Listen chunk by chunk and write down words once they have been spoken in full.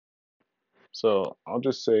So I'll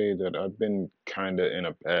just say that I've been kind of in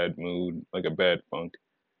a bad mood, like a bad funk,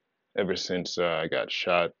 ever since I got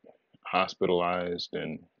shot, hospitalized,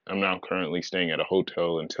 and I'm now currently staying at a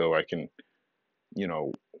hotel until I can, you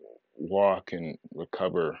know, walk and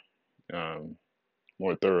recover um,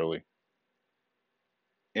 more thoroughly.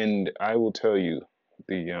 And I will tell you,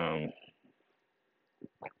 the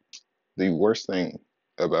the worst thing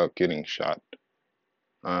about getting shot,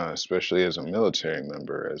 especially as a military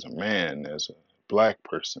member, as a man, as a black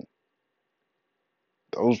person,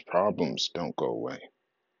 those problems don't go away.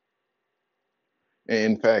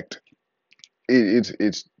 In fact,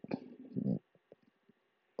 it's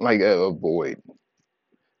like a void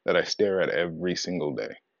that I stare at every single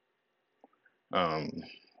day. Um,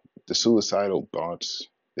 the suicidal thoughts,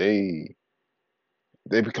 they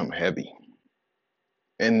they become heavy,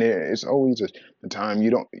 and it's always a time you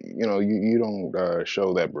don't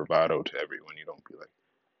show that bravado to everyone. You don't be like,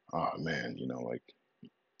 oh man, like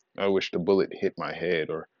I wish the bullet hit my head,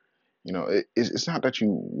 or it's not that you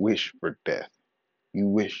wish for death. You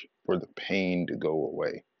wish for the pain to go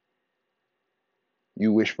away.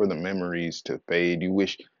 You wish for the memories to fade. You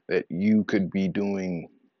wish that you could be doing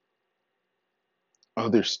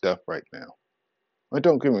other stuff right now. Like,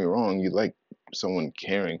 don't get me wrong, you like someone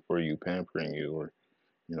caring for you, pampering you, or,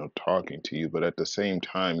 talking to you, but at the same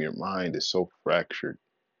time, your mind is so fractured.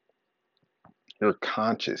 You're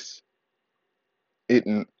conscious.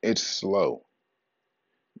 It's slow.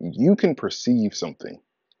 You can perceive something,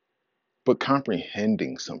 but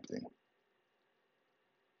comprehending something,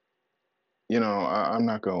 I'm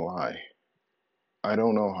not gonna lie. I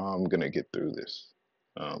don't know how I'm gonna get through this.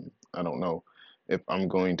 I don't know if I'm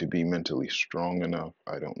going to be mentally strong enough.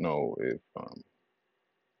 I don't know if, I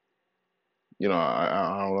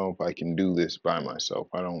don't know if I can do this by myself.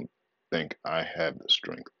 I don't think I have the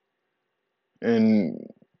strength. And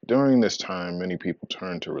during this time, many people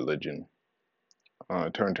turn to religion,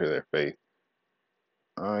 turn to their faith,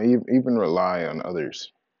 even rely on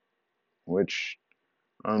others, which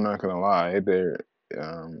I'm not gonna lie,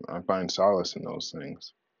 I find solace in those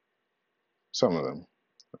things. Some of them,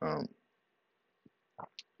 um,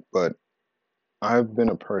 but I've been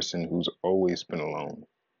a person who's always been alone.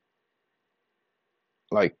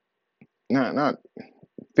 Like not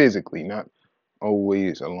physically, not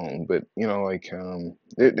always alone, but like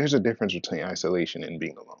there's a difference between isolation and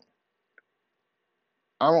being alone.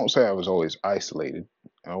 I won't say I was always isolated.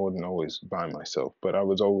 I wasn't always by myself, but I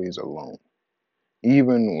was always alone.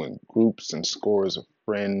 Even when groups and scores of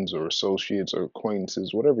friends or associates or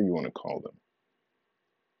acquaintances, whatever you want to call them,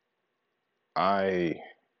 I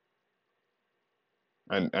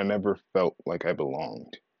I never felt like I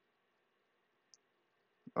belonged.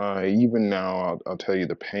 Even now, I'll tell you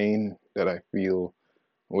the pain that I feel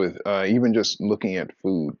with even just looking at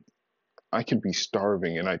food. I could be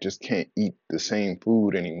starving and I just can't eat the same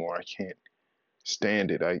food anymore. I can't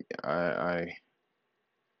stand it. I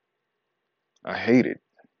hate it.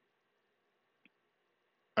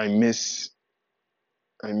 I miss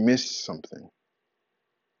I miss something.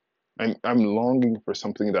 I'm longing for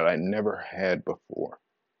something that I never had before.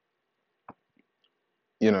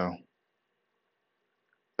 You know,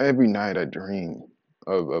 every night I dream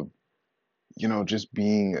of just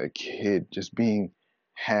being a kid, just being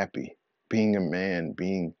happy, being a man,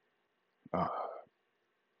 being uh,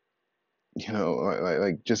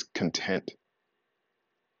 like just content.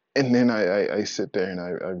 And then I sit there and I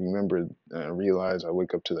remember, I realize, I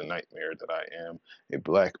wake up to the nightmare that I am a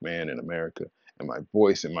black man in America and my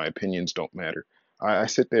voice and my opinions don't matter. I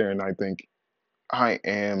sit there and I think I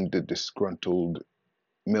am the disgruntled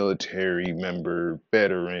military member,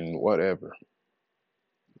 veteran, whatever.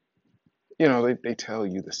 They tell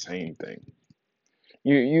you the same thing.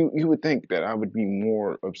 You would think that I would be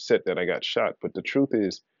more upset that I got shot, but the truth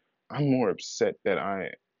is, I'm more upset that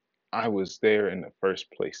I was there in the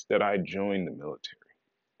first place, that I joined the military.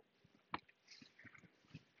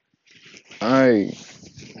 I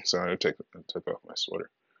sorry, I took off my sweater.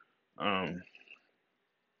 Um,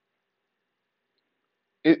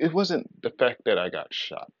 it wasn't the fact that I got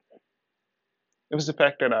shot. It was the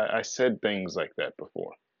fact that I said things like that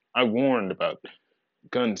before. I warned about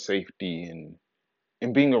gun safety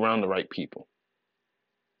and being around the right people.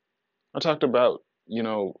 I talked about,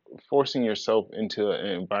 forcing yourself into an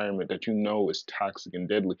environment that you know is toxic and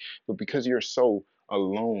deadly, but because you're so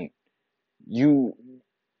alone, you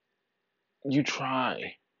you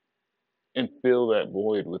try and fill that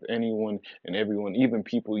void with anyone and everyone, even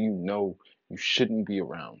people you shouldn't be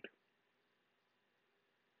around.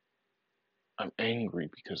 I'm angry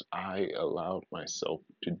because I allowed myself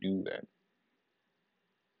to do that.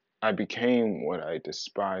 I became what I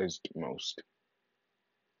despised most.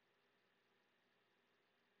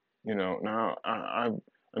 Now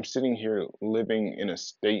I'm sitting here living in a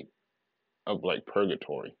state of like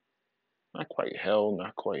purgatory. Not quite hell,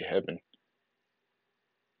 not quite heaven.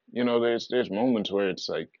 There's moments where it's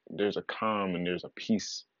like there's a calm and there's a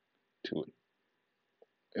peace to it.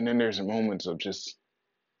 And then there's moments of just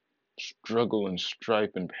struggle and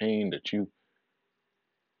strife and pain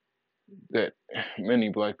that many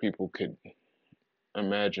black people could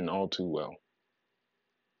imagine all too well.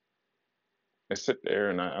 I sit there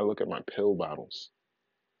and I look at my pill bottles.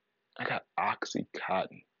 I got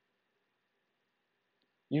Oxycontin.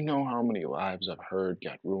 You know how many lives I've heard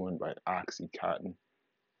got ruined by Oxycontin?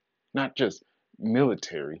 Not just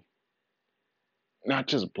military, not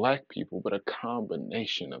just black people, but a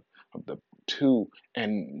combination of the two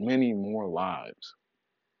and many more lives.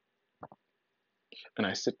 And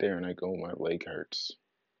I sit there and I go, my leg hurts,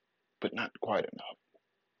 but not quite enough.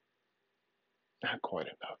 Not quite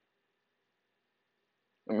enough.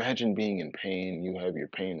 Imagine being in pain, you have your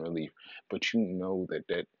pain relief, but you know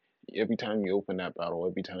that every time you open that bottle,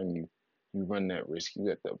 every time you run that risk, you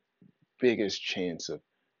got the biggest chance of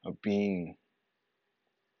being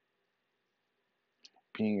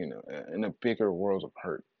in a bigger world of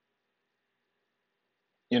hurt.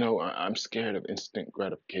 I'm scared of instant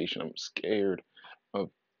gratification. I'm scared of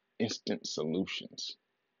instant solutions.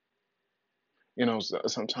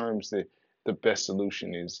 Sometimes the best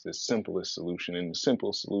solution is the simplest solution, and the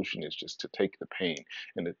simple solution is just to take the pain.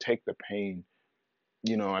 And to take the pain,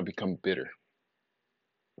 I become bitter,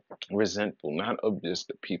 resentful, not of just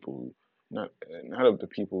the people not of the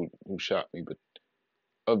people who shot me, but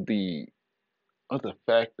of the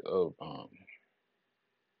fact of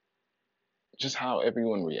just how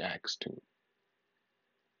everyone reacts to it.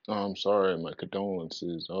 Oh, I'm sorry, my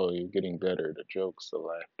condolences. Oh, you're getting better. The jokes, the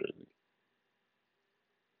laughter.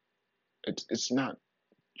 It's not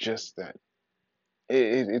just that.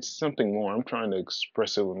 It's something more. I'm trying to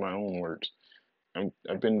express it with my own words.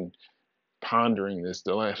 I've been pondering this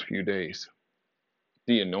the last few days.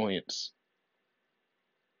 The annoyance,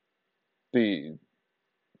 the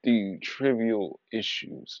the trivial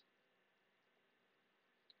issues.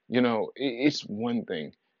 It's one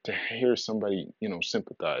thing to hear somebody,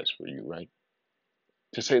 sympathize for you, right?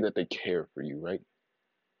 To say that they care for you, right?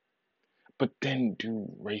 But then do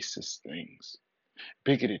racist things,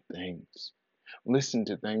 bigoted things, listen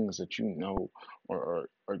to things that you know are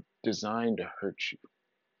designed to hurt you.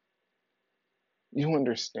 You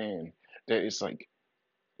understand that it's like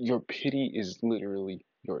your pity is literally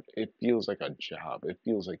it feels like a job. It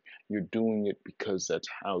feels like you're doing it because that's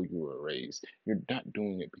how you were raised. You're not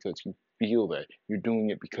doing it because you feel that. You're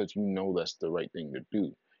doing it because you know that's the right thing to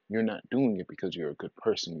do. You're not doing it because you're a good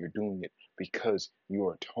person. You're doing it because you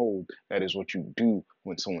are told that is what you do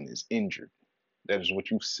when someone is injured. That is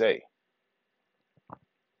what you say.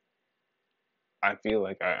 I feel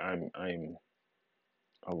like I'm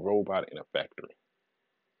a robot in a factory,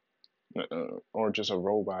 or just a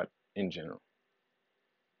robot in general.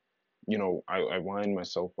 I wind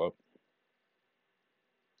myself up.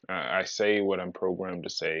 I say what I'm programmed to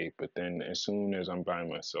say, but then as soon as I'm by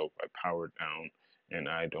myself, I power down and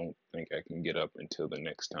I don't think I can get up until the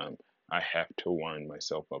next time I have to wind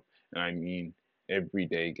myself up. And I mean, every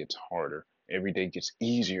day gets harder, every day gets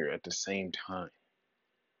easier at the same time.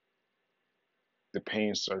 The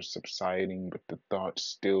pain starts subsiding, but the thoughts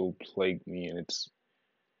still plague me, and it's,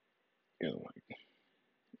 like,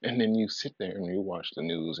 and then you sit there and you watch the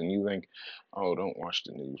news and you think, oh, don't watch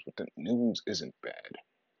the news, but the news isn't bad.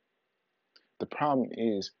 The problem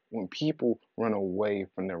is when people run away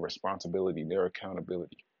from their responsibility, their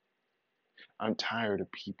accountability. I'm tired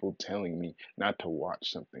of people telling me not to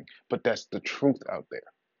watch something, but that's the truth out there.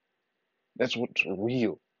 That's what's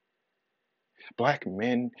real. Black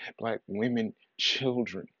men, black women,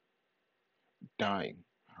 children dying,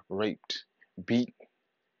 raped, beat,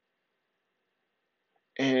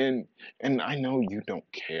 and I know you don't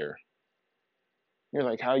care. You're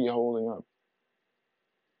like, how you holding up?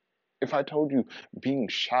 If I told you being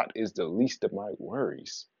shot is the least of my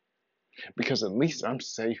worries, because at least I'm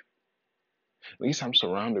safe. At least I'm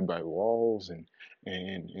surrounded by walls and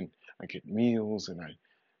I get meals and like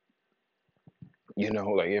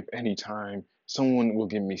if any time someone will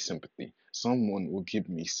give me sympathy, someone will give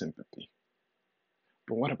me sympathy.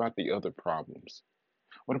 But what about the other problems?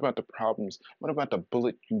 What about the problems? What about the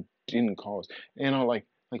bullet you didn't cause? Like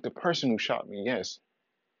the person who shot me, yes,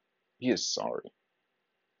 he is sorry.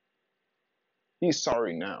 He's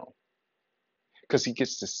sorry now because he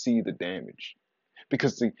gets to see the damage,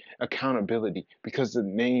 because the accountability, because the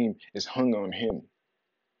name is hung on him.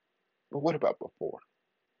 But what about before?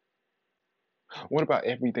 What about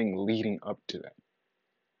everything leading up to that?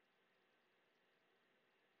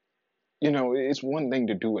 It's one thing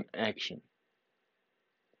to do an action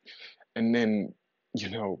and then, you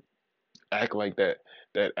know, act like that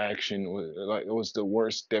action was like it was the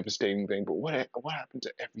worst devastating thing. But what happened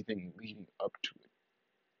to everything leading up to it?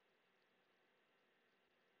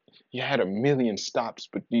 You had a million stops,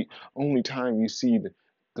 but the only time you see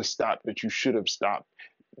the stop that you should have stopped,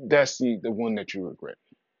 that's the one that you regret.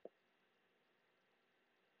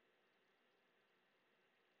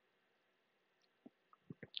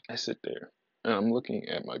 I sit there and I'm looking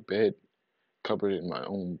at my bed covered in my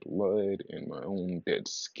own blood and my own dead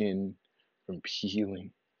skin from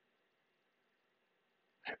peeling.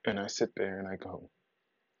 And I sit there and I go,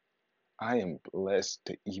 I am blessed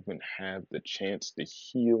to even have the chance to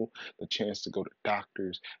heal, the chance to go to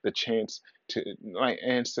doctors, the chance to, my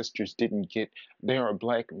ancestors didn't get. There are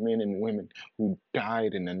black men and women who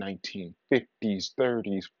died in the 1950s,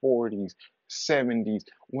 30s, 40s, 70s,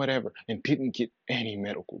 whatever, and didn't get any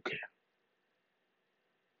medical care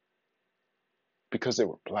because they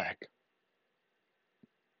were black.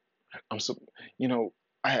 I'm so, you know,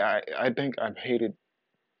 I think I've hated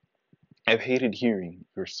hearing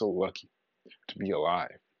you're so lucky to be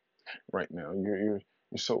alive right now. You're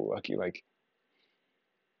so lucky. Like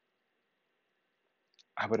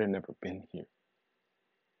I would have never been here.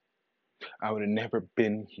 I would have never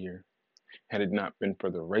been here had it not been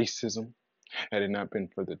for the racism, had it not been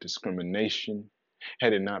for the discrimination,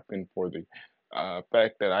 had it not been for the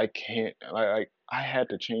fact that I can't, like, I had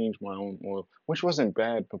to change my own oil, which wasn't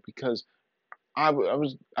bad, but because I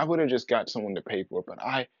would have just got someone to pay for it, but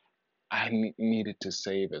needed to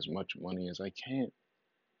save as much money as I can.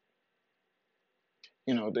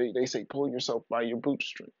 They say pull yourself by your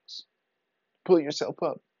bootstrings, pull yourself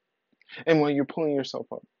up. And while you're pulling yourself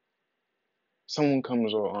up, someone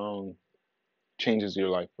comes along, changes your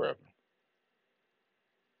life forever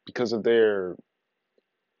because of their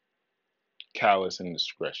callous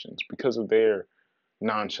indiscretions, because of their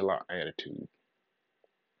nonchalant attitude.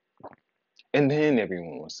 And then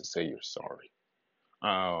everyone wants to say you're sorry,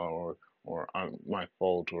 or my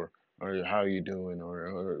fault, or how you doing,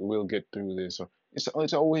 or we'll get through this. Or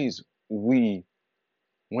it's always we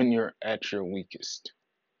when you're at your weakest.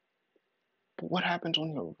 But what happens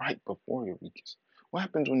when you're right before your weakest? What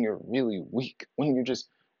happens when you're really weak? When you're just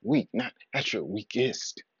weak, not at your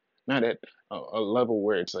weakest, not at a level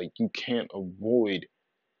where it's like you can't avoid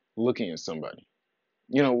looking at somebody.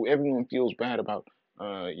 Everyone feels bad about,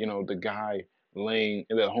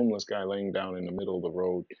 the homeless guy laying down in the middle of the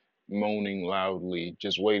road, moaning loudly,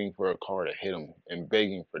 just waiting for a car to hit him and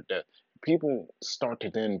begging for death. People start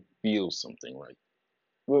to then feel something, right?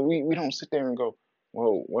 Well, we don't sit there and go,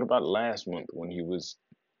 whoa, what about last month when he was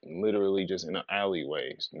literally just in an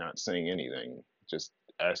alleyway, not saying anything, just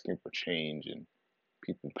asking for change and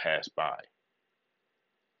people pass by?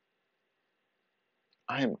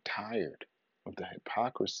 I am tired of the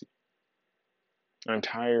hypocrisy. I'm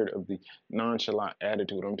tired of the nonchalant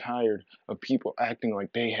attitude. I'm tired of people acting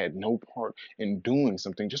like they had no part in doing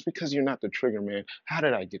something just because you're not the trigger man. How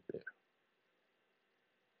did I get there?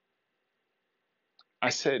 I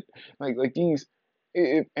said, like these,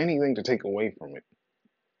 if anything to take away from it,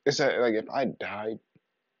 it's that, like, if I died,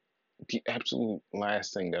 the absolute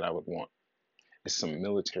last thing that I would want is some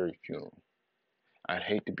military funeral. I'd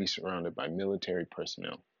hate to be surrounded by military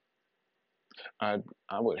personnel. I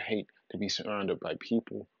I would hate to be surrounded by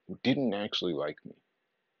people who didn't actually like me,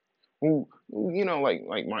 who like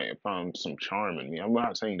might have found some charm in me. I'm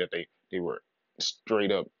not saying that they were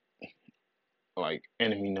straight up like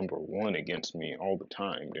enemy number one against me all the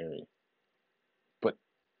time. But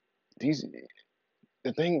these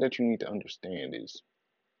the thing that you need to understand is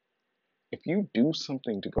if you do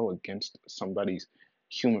something to go against somebody's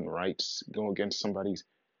human rights, go against somebody's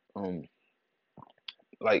um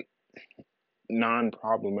like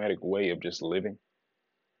non-problematic way of just living,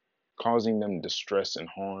 causing them distress and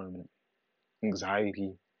harm,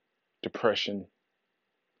 anxiety, depression,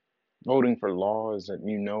 voting for laws that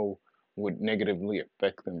would negatively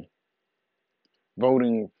affect them,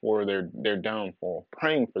 voting for their downfall,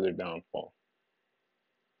 praying for their downfall,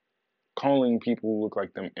 calling people who look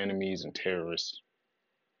like them enemies and terrorists.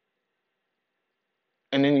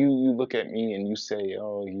 And then you look at me and you say,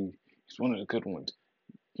 oh, he's one of the good ones.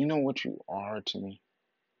 You know what you are to me?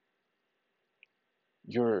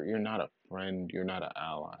 You're not a friend, you're not an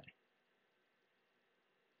ally.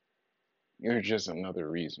 You're just another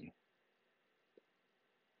reason.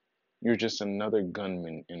 You're just another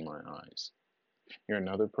gunman in my eyes. You're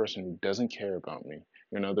another person who doesn't care about me.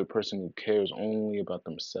 You're another person who cares only about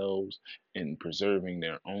themselves and preserving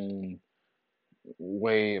their own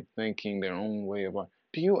way of thinking, their own way of life.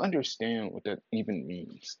 Do you understand what that even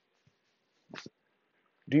means?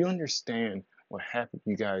 Do you understand what half of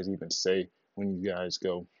you guys even say when you guys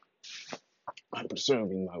go, I'm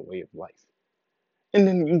preserving my way of life? And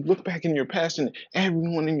then you look back in your past, and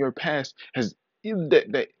everyone in your past has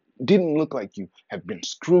that didn't look like you have been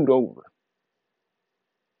screwed over.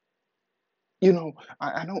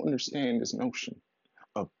 I don't understand this notion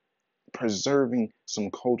of preserving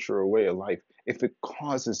some culture or way of life if it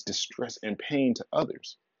causes distress and pain to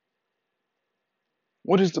others.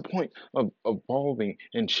 What is the point of evolving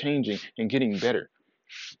and changing and getting better?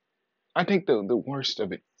 I think the worst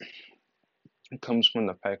of it comes from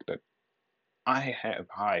the fact that I have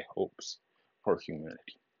high hopes for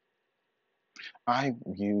humanity. I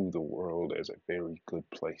view the world as a very good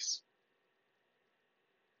place.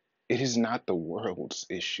 It is not the world's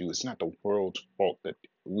issue. It's not the world's fault that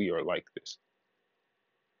we are like this.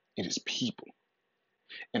 It is people,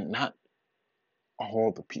 and not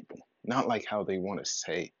all the people. Not like how they want to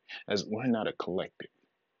say, as we're not a collective.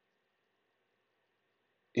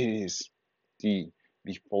 It is the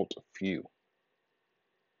the fault of few.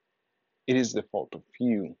 It is the fault of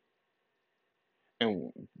few,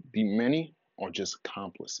 and the many are just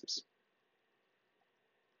accomplices.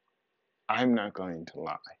 I'm not going to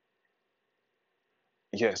lie.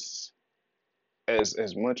 Yes,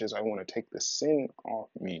 as much as I want to take the sin off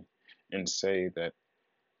me and say that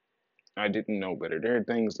I didn't know better, there are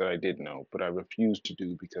things that I did know, but I refused to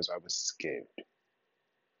do because I was scared.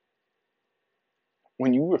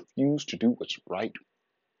 When you refuse to do what's right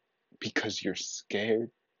because you're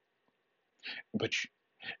scared, but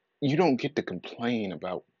you don't get to complain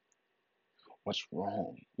about what's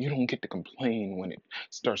wrong. You don't get to complain when it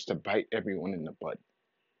starts to bite everyone in the butt.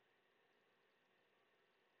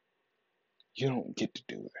 You don't get to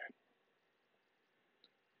do that.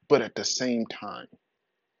 But at the same time,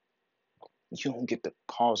 you don't get to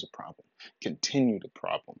cause a problem, continue the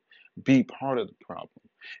problem, be part of the problem,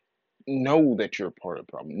 know that you're a part of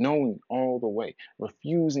the problem, knowing all the way,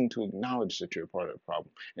 refusing to acknowledge that you're a part of the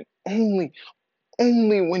problem, and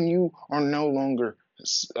only when you are no longer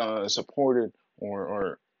supported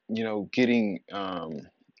or getting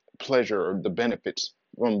pleasure or the benefits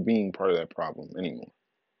from being part of that problem anymore,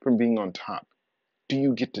 from being on top, do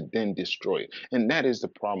you get to then destroy it? And that is the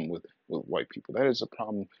problem with white people. That is the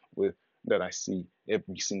problem with that I see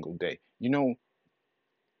every single day. You know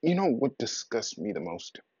what disgusts me the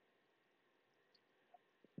most?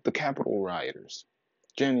 The Capitol rioters,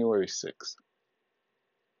 January 6th.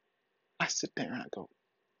 I sit there and I go,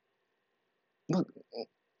 look,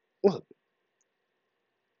 look,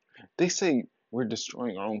 they say we're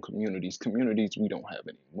destroying our own communities we don't have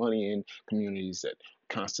any money in, communities that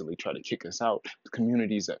constantly try to kick us out,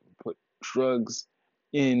 communities that put drugs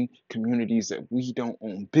in, communities that we don't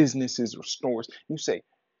own businesses or stores. You say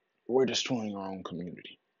we're destroying our own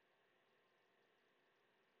community.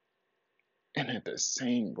 And at the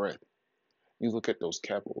same breath, you look at those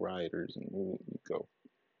Capitol rioters and you go,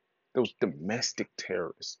 those domestic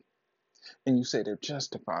terrorists, and you say they're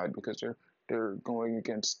justified because they're going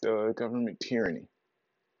against government tyranny.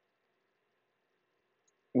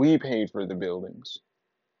 We paid for the buildings.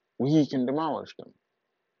 We can demolish them.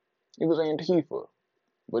 It was Antifa.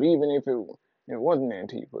 But even if it wasn't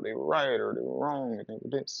Antifa, they were right or they were wrong or they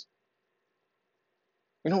were this.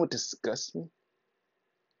 You know what disgusts me?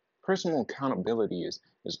 Personal accountability is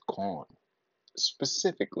gone,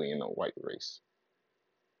 specifically in the white race.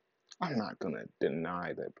 I'm not gonna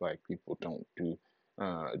deny that black people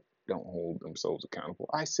uh, don't hold themselves accountable.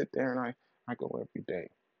 I sit there and I go every day.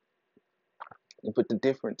 But the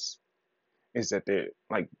difference is that they're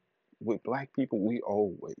like with black people, we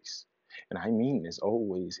always, and I mean this,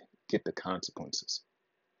 always get the consequences.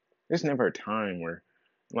 There's never a time where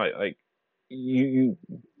like you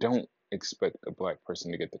don't expect a black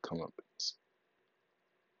person to get the comeuppance.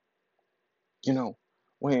 You know,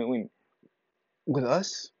 when with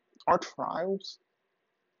us, our trials,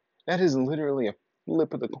 that is literally a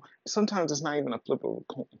flip of the coin. Sometimes it's not even a flip of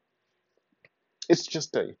a coin. It's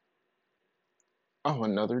just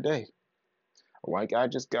another day. A white guy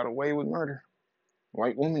just got away with murder. A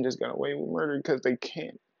white woman just got away with murder because they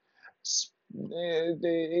can't.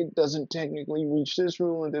 It doesn't technically reach this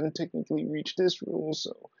rule and doesn't technically reach this rule,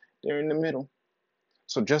 so they're in the middle.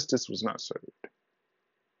 So justice was not served.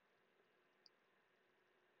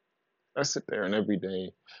 I sit there and every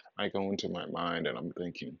day I go into my mind and I'm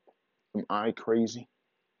thinking, am I crazy?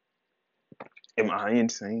 Am I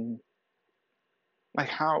insane? Like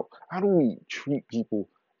how do we treat people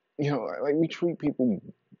Like we treat people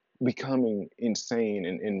becoming insane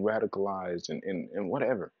and radicalized and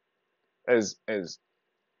whatever as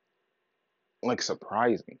like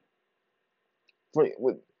surprising. For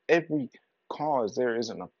with every cause there is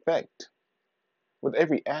an effect. With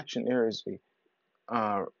every action there is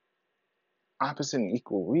a opposite and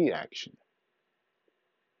equal reaction.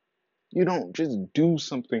 You don't just do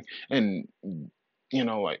something and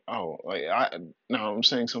like, oh, like I now I'm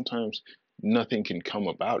saying sometimes nothing can come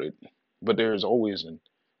about it, but there's always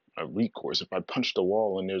a recourse. If I punch the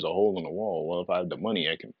wall and there's a hole in the wall, well, if I have the money,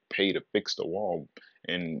 I can pay to fix the wall,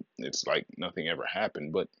 and it's like nothing ever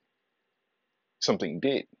happened, but something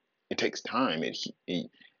did. It takes time.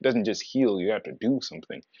 It doesn't just heal. You have to do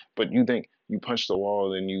something. But you think you punch the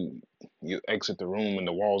wall and you exit the room and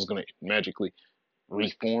the wall's gonna magically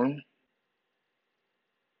reform?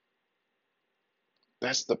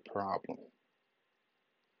 That's the problem.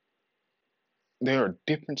 There are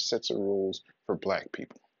different sets of rules for black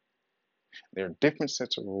people. There are different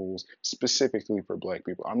sets of rules specifically for black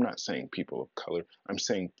people. I'm not saying people of color. I'm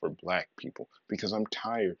saying for black people because I'm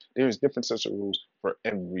tired. There's different sets of rules for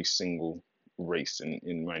every single race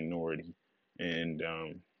and minority. And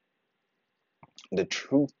the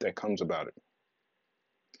truth that comes about it,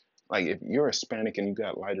 like if you're Hispanic and you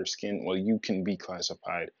got lighter skin, well, you can be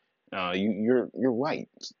classified. You're white.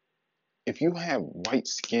 If you have white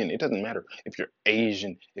skin, it doesn't matter if you're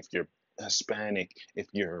Asian, if you're Hispanic, if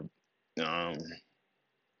you're um,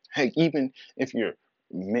 heck, even if you're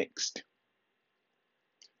mixed.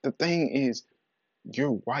 The thing is,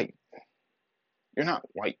 you're white. You're not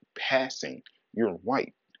white passing. You're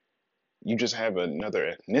white. You just have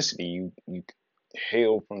another ethnicity. You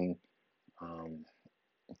hail from um,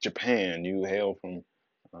 Japan. You hail from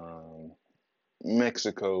um,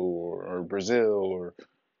 Mexico or Brazil or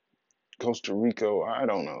Costa Rica. I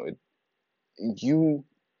don't know. You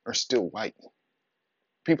are still white.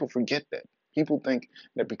 People forget that. People think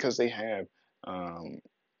that because they have, um,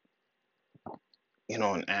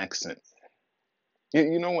 an accent.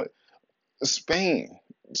 You know what? Spain,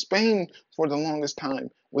 Spain for the longest time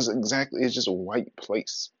was exactly it's just a white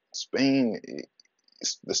place. Spain,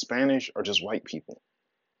 the Spanish are just white people.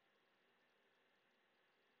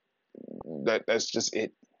 That's just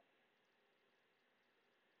it.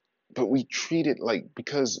 But we treat it like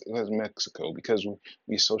because Mexico, because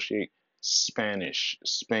we associate Spanish,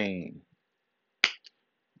 Spain,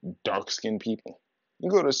 dark skinned people.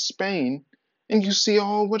 You go to Spain and you see a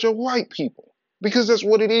whole bunch of white people because that's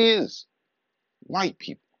what it is. White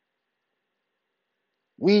people.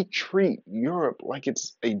 We treat Europe like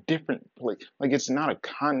it's a different place, like it's not a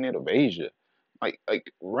continent of Asia. Like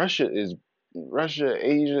Russia,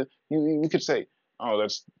 Asia. You could say, oh,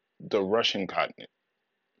 that's the Russian continent.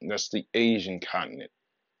 That's the Asian continent.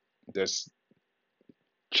 That's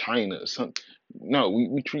China. No,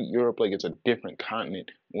 we treat Europe like it's a different continent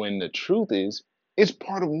when the truth is it's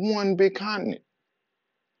part of one big continent.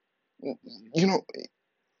 You know,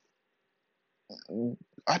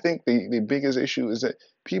 I think the biggest issue is that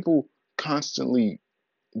people constantly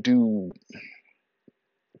do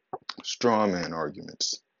straw man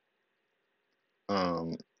arguments,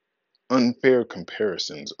 um, unfair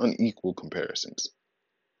comparisons, unequal comparisons.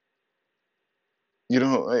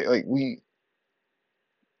 Like we,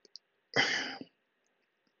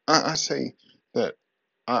 I say that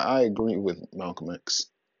I agree with Malcolm X.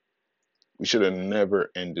 We should have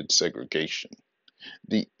never ended segregation.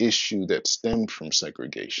 The issue that stemmed from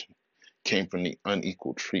segregation came from the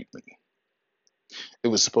unequal treatment. It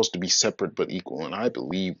was supposed to be separate but equal, and I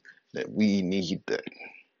believe that we need that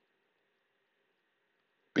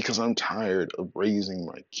because I'm tired of raising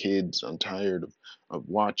my kids. I'm tired of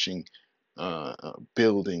watching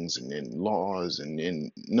buildings and laws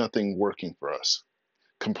and nothing working for us.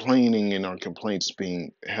 Complaining and our complaints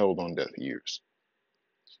being held on deaf ears.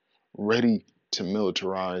 Ready to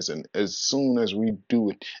militarize, and as soon as we do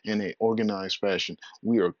it in a organized fashion,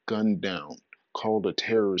 we are gunned down, called a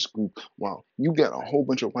terrorist group. While you got a whole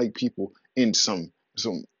bunch of white people in some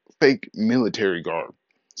fake military garb,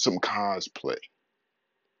 some cosplay.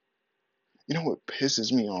 You know what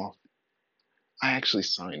pisses me off? I actually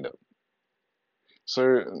signed up.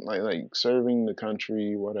 Like serving the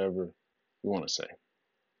country, whatever you want to say.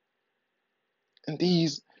 And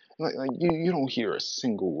these you don't hear a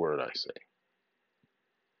single word I say.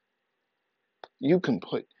 You can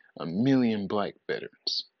put a million black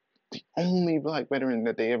veterans. The only black veteran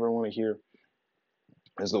that they ever want to hear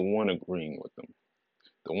is the one agreeing with them,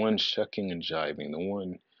 the one shucking and jiving, the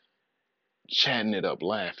one chatting it up,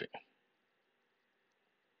 laughing.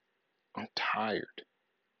 I'm tired.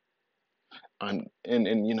 And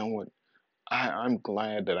you know what? I'm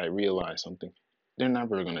glad that I realized something. They're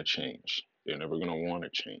never gonna change. They're never gonna want to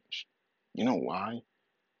change. You know why?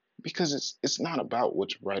 Because it's not about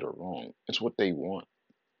what's right or wrong. It's what they want.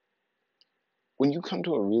 When you come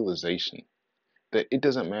to a realization that it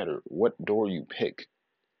doesn't matter what door you pick,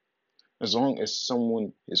 as long as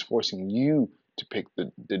someone is forcing you to pick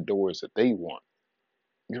the doors that they want,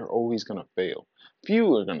 you're always gonna fail.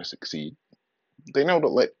 Few are gonna succeed. They know to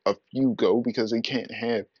let a few go because they can't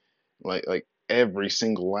have like every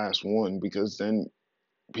single last one, because then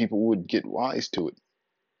people would get wise to it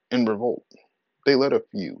and revolt. They let a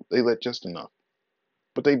few. They let just enough.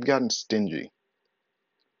 But they've gotten stingy.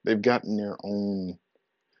 They've gotten their own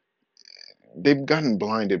they've gotten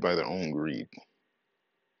blinded by their own greed.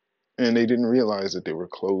 And they didn't realize that they were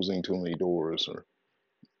closing too many doors or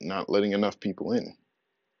not letting enough people in.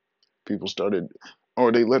 People started,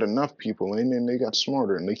 or they let enough people in and they got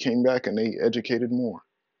smarter and they came back and they educated more.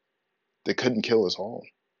 They couldn't kill us all.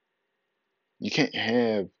 You can't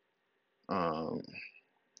have, um,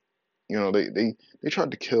 they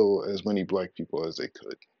tried to kill as many black people as they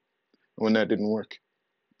could. When that didn't work,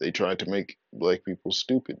 they tried to make black people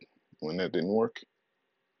stupid. When that didn't work,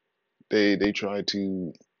 they tried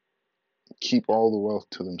to keep all the wealth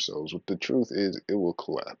to themselves. But the truth is, it will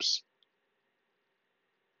collapse.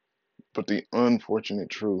 But the unfortunate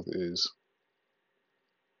truth is,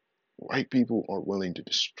 white people are willing to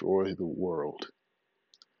destroy the world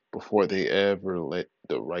before they ever let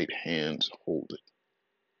the right hands hold it.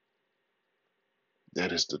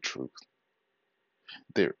 That is the truth.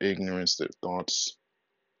 Their ignorance, their thoughts.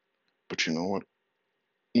 But you know what?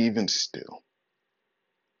 Even still,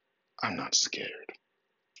 I'm not scared.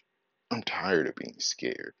 I'm tired of being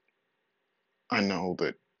scared. I know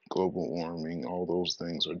that global warming, all those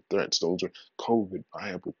things are threats. Those are COVID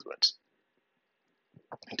viable threats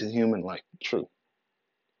to human life. True.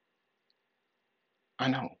 I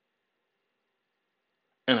know.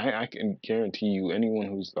 And I can guarantee you, anyone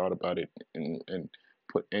who's thought about it and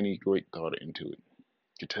put any great thought into it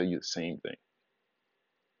can tell you the same thing.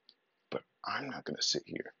 But I'm not going to sit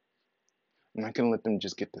here. I'm not going to let them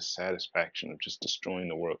just get the satisfaction of just destroying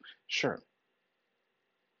the world. Sure,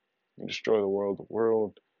 you destroy the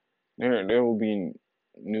world, there will be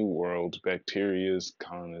new worlds, bacterias,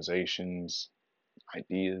 colonizations,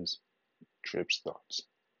 ideas, trips, thoughts.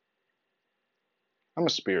 I'm a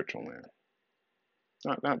spiritual man.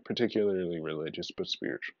 Not particularly religious, but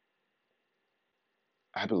spiritual.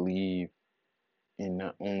 I believe in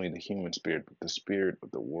not only the human spirit, but the spirit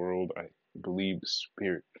of the world. I believe the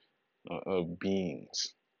spirit of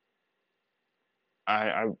beings.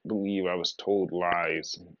 I believe I was told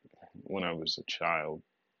lies when I was a child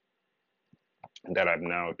that I've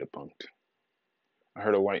now debunked. I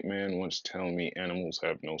heard a white man once tell me animals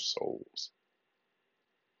have no souls,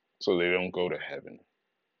 so they don't go to heaven.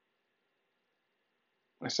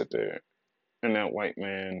 I sat there, and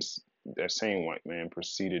that same white man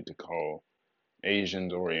proceeded to call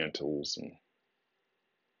Asians Orientals,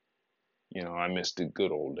 and I missed the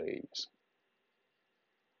good old days.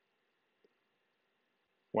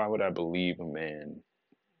 Why would I believe a man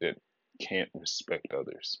that can't respect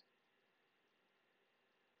others?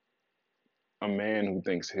 A man who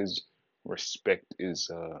thinks his respect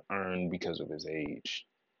is earned because of his age,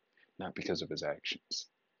 not because of his actions.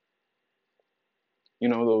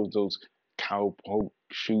 Those cowpoke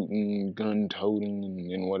shooting, gun toting,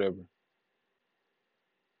 and whatever.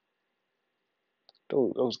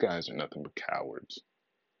 Those guys are nothing but cowards.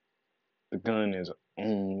 The gun is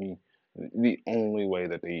only the only way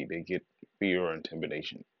that they get fear or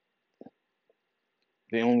intimidation.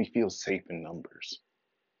 They only feel safe in numbers.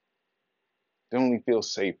 They only feel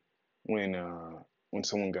safe when when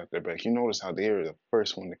someone got their back. You notice how they're the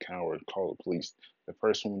first one to cower, call the police, the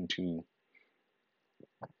first one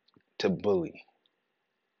to bully.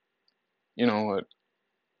 You know what?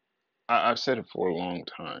 I've said it for a long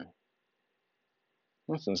time.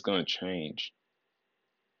 Nothing's gonna change.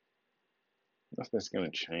 Nothing's gonna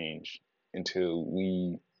change until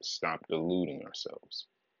we stop deluding ourselves.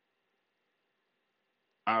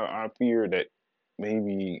 I fear that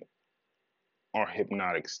maybe our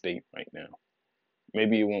hypnotic state right now,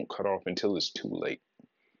 maybe it won't cut off until it's too late.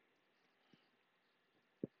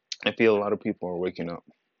 I feel a lot of people are waking up,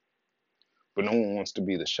 but no one wants to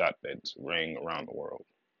be the shot that's rang around the world.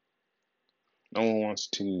 No one wants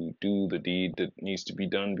to do the deed that needs to be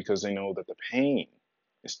done because they know that the pain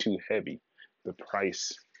is too heavy. The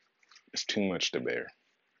price is too much to bear.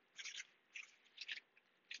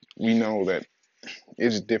 We know that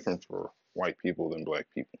it's different for white people than black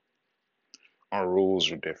people. Our rules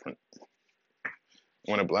are different.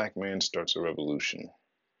 When a black man starts a revolution,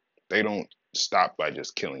 They don't stop by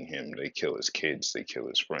just killing him. They kill his kids, they kill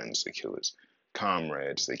his friends, they kill his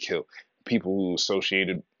comrades, they kill people who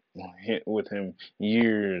associated with him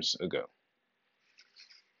years ago.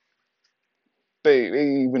 They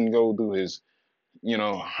even go through his,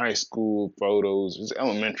 high school photos, his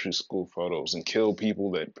elementary school photos, and kill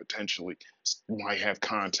people that potentially might have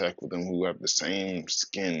contact with him who have the same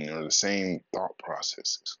skin or the same thought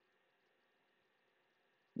processes.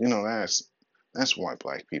 That's why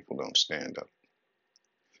black people don't stand up.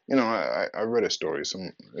 I read a story.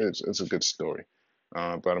 It's a good story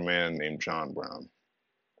about a man named John Brown,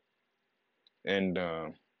 and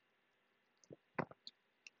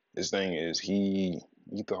his thing is he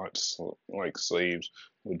thought like slaves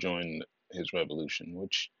would join his revolution,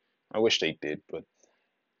 which I wish they did, but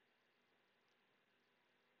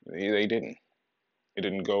they didn't. It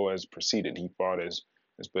didn't go as proceeded. He fought as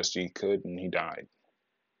best he could, and he died.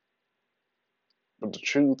 But the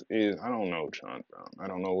truth is, I don't know John Brown. I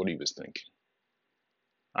don't know what he was thinking.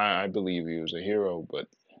 I believe he was a hero, but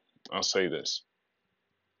I'll say this: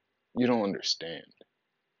 you don't understand.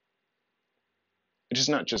 It is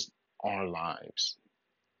not just our lives,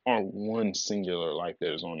 our one singular life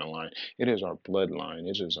that is on the line. It is our bloodline.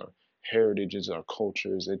 It is our heritage. It's our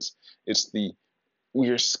cultures. It's the we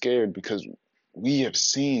are scared because we have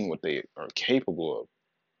seen what they are capable of.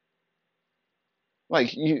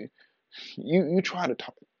 Like you try to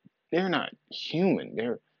talk. They're not human.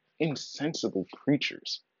 They're insensible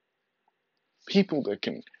creatures. People that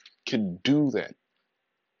can do that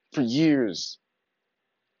for years,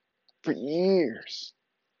 for years,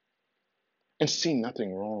 and see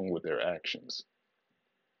nothing wrong with their actions.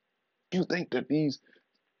 You think that these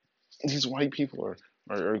white people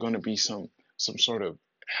are going to be some sort of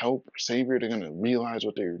help or savior? They're going to realize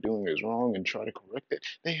what they're doing is wrong and try to correct it?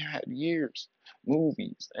 They had years,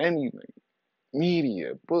 movies, anything,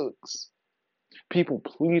 media, books, people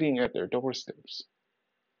pleading at their doorsteps,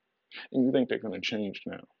 and you think they're going to change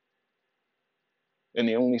now? And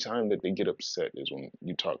the only time that they get upset is when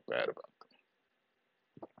you talk bad about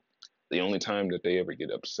them. The only time that they ever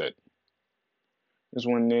get upset is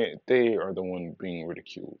when they are the one being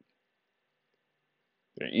ridiculed.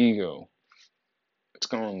 Their ego, it's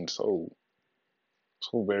gone so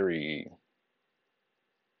very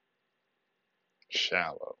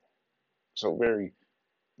shallow, so very,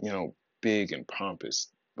 big and pompous.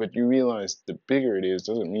 But you realize the bigger it is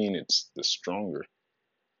doesn't mean it's the stronger.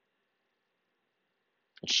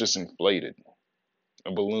 It's just inflated.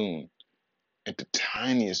 A balloon. At the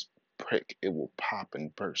tiniest prick, it will pop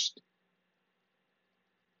and burst.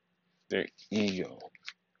 Their ego.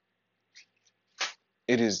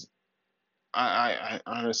 It is. I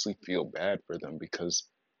honestly feel bad for them because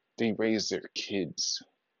they raise their kids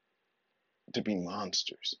to be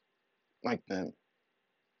monsters like them.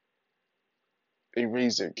 They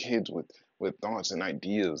raise their kids with thoughts and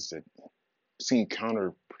ideas that seem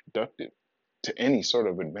counterproductive to any sort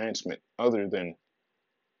of advancement other than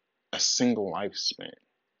a single lifespan.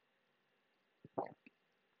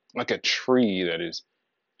 Like a tree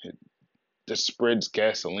that spreads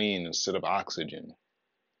gasoline instead of oxygen,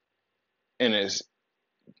 and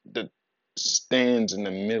that stands in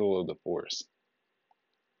the middle of the forest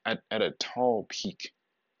at a tall peak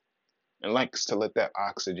and likes to let that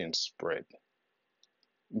oxygen spread,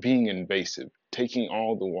 being invasive, taking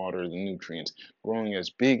all the water, the nutrients, growing as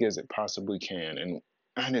big as it possibly can, and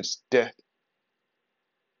on its death,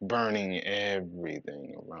 burning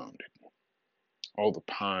everything around it. All the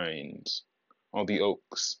pines, all the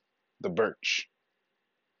oaks, the birch,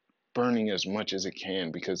 burning as much as it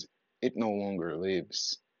can because it no longer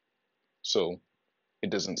lives. So it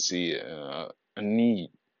doesn't see a need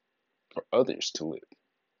for others to live.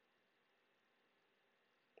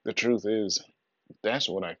 The truth is, that's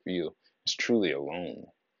what I feel is truly alone.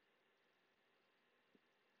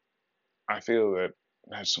 I feel that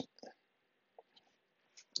that's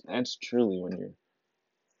that's truly when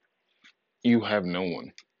you have no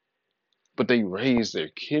one. But they raise their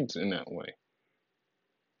kids in that way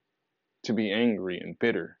to be angry and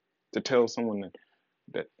bitter, to tell someone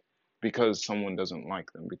that because someone doesn't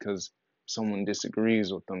like them, because someone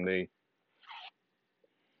disagrees with them, they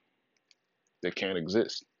can't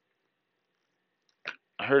exist.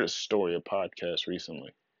 I heard a story, a podcast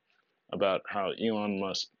recently about how Elon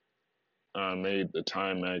Musk made the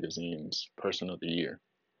Time magazine's Person of the Year.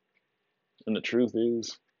 And the truth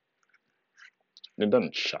is, it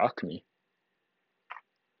doesn't shock me.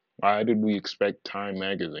 Why did we expect Time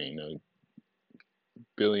magazine, a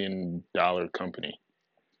billion-dollar company,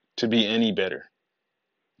 to be any better?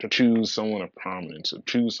 To choose someone of prominence, to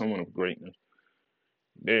choose someone of greatness?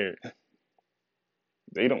 They're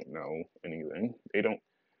They don't know anything. They don't.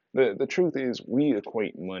 The truth is, we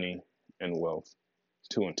equate money and wealth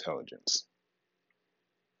to intelligence.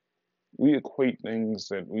 We equate things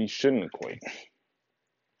that we shouldn't equate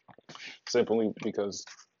simply because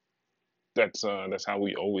that's how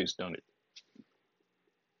we always done it.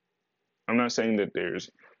 I'm not saying that there's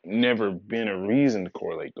never been a reason to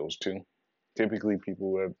correlate those two. Typically,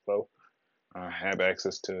 people who have both have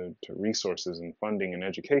access to resources and funding and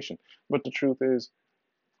education. But the truth is,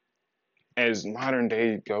 as modern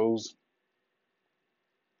day goes,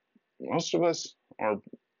 most of us are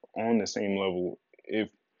on the same level, if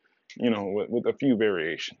with a few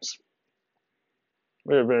variations.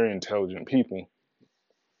 We're very intelligent people.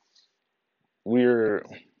 We're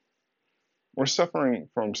we're suffering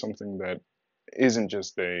from something that isn't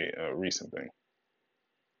just a recent thing.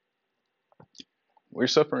 We're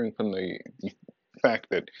suffering from the fact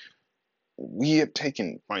that we have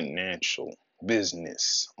taken financial,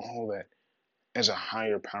 business, all that as a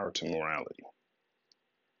higher power to morality.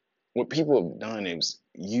 What people have done is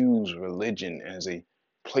use religion as a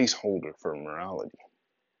placeholder for morality.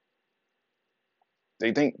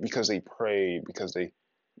 They think because they pray, because they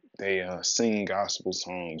sing gospel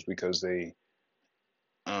songs, because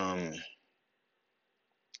um,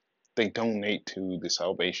 they donate to the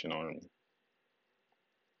Salvation Army,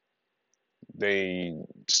 they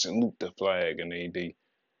salute the flag, and they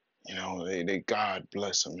God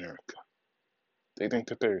bless America. They think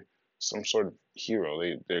that they're some sort of hero.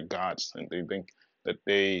 They're God sent. They think that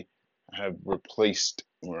they have replaced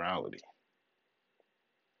morality.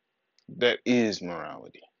 That is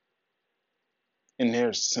morality. In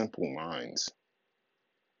their simple minds,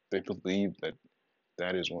 they believe that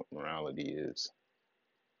that is what morality is.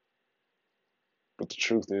 But the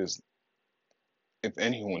truth is, if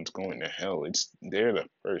anyone's going to hell, they're the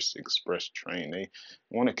first express train. They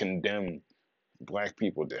want to condemn black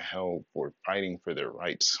people to hell for fighting for their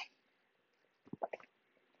rights,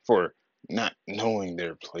 for not knowing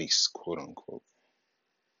their place, quote unquote.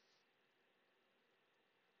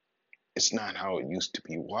 It's not how it used to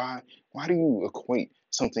be. Why do you equate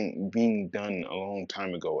something being done a long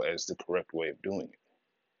time ago as the correct way of doing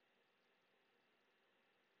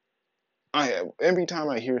it? Every time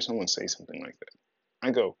I hear someone say something like that,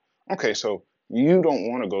 I go, okay, so you don't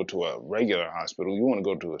want to go to a regular hospital, you want to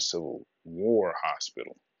go to a Civil War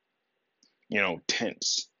hospital.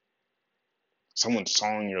 Tents. Someone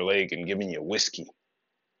sawing your leg and giving you whiskey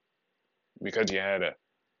because you had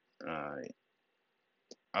uh,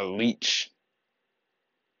 a leech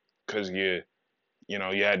because you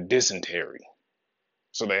had dysentery,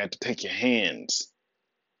 so they had to take your hands.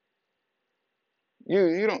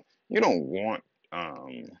 You don't want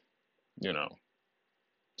um, you know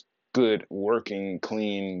good working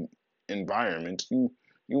clean environments. You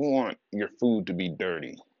want your food to be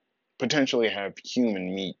dirty, potentially have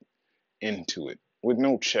human meat into it with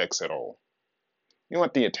no checks at all. You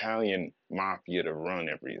want the Italian mafia to run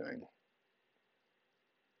everything.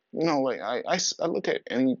 Like I look at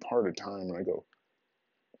any part of time and I go,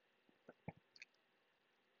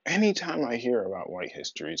 anytime I hear about white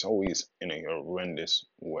history, it's always in a horrendous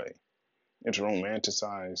way. It's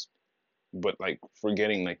romanticized, but like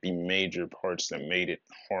forgetting like the major parts that made it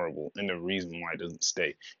horrible and the reason why it doesn't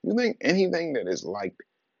stay. You think anything that is like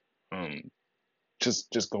um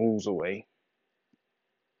just goes away?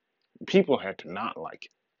 People have to not like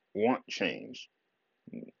it, want change.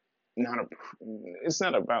 Not a, it's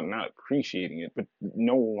not about not appreciating it, but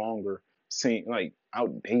no longer saying like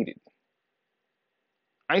outdated.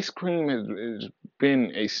 Ice cream has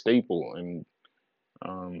been a staple in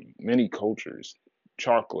many cultures.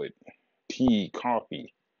 Chocolate, tea,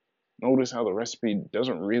 coffee. Notice how the recipe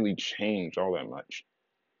doesn't really change all that much.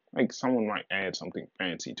 Like someone might add something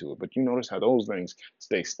fancy to it, but you notice how those things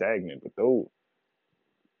stay stagnant. But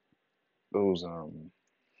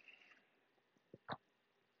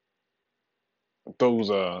those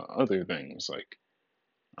other things like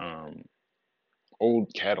um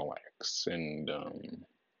old Cadillacs and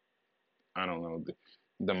I don't know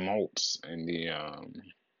the malts and the I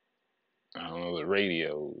don't know the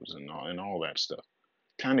radios and all that stuff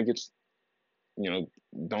kind of gets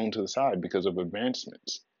thrown to the side because of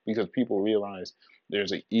advancements, because people realize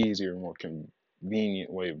there's an easier, more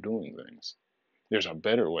convenient way of doing things. There's a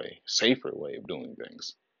better way, safer way of doing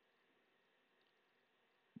things.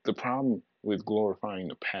 The problem with glorifying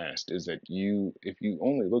the past is that if you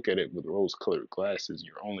only look at it with rose-colored glasses,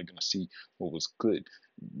 you're only going to see what was good.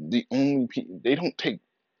 They don't take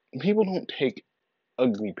people don't take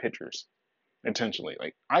ugly pictures intentionally.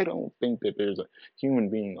 Like I don't think that there's a human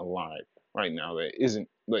being alive right now that isn't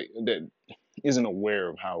aware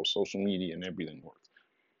of how social media and everything works.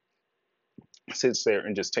 sits there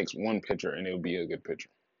and just takes one picture and it'll be a good picture.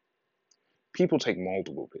 People take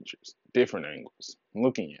multiple pictures, different angles,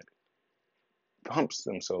 looking at it, pumps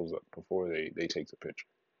themselves up before they take the picture.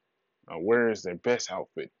 Wears their best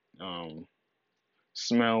outfit, um,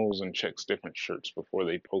 smells and checks different shirts before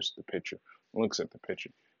they post the picture, looks at the picture,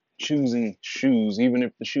 choosing shoes, even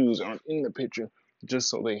if the shoes aren't in the picture, just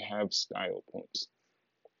so they have style points,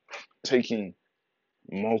 taking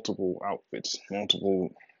multiple outfits, multiple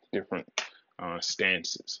different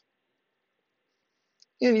stances.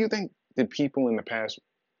 And you think the people in the past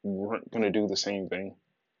weren't going to do the same thing?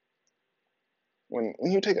 When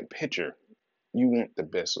you take a picture, you want the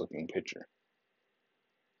best looking picture,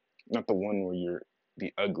 not the one where you're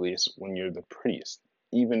the ugliest when you're the prettiest.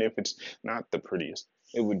 Even if it's not the prettiest,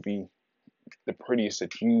 it would be the prettiest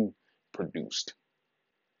that you produced.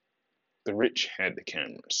 The rich had the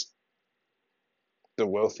cameras. The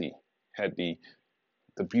wealthy had the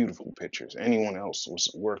beautiful pictures. Anyone else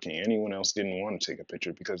was working. Anyone else didn't want to take a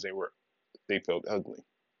picture because they felt ugly.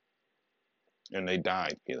 And they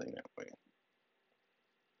died feeling that way.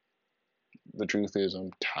 The truth is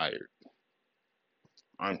I'm tired.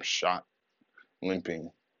 I'm shot,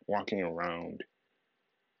 limping, walking around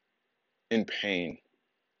in pain.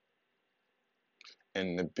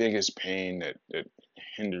 And the biggest pain that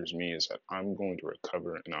hinders me is that I'm going to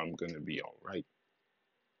recover and I'm going to be all right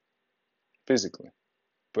physically.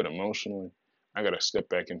 But emotionally, I got to step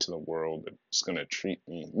back into the world that's going to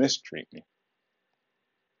mistreat me,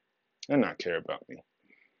 and not care about me.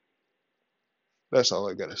 That's all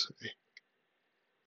I got to say.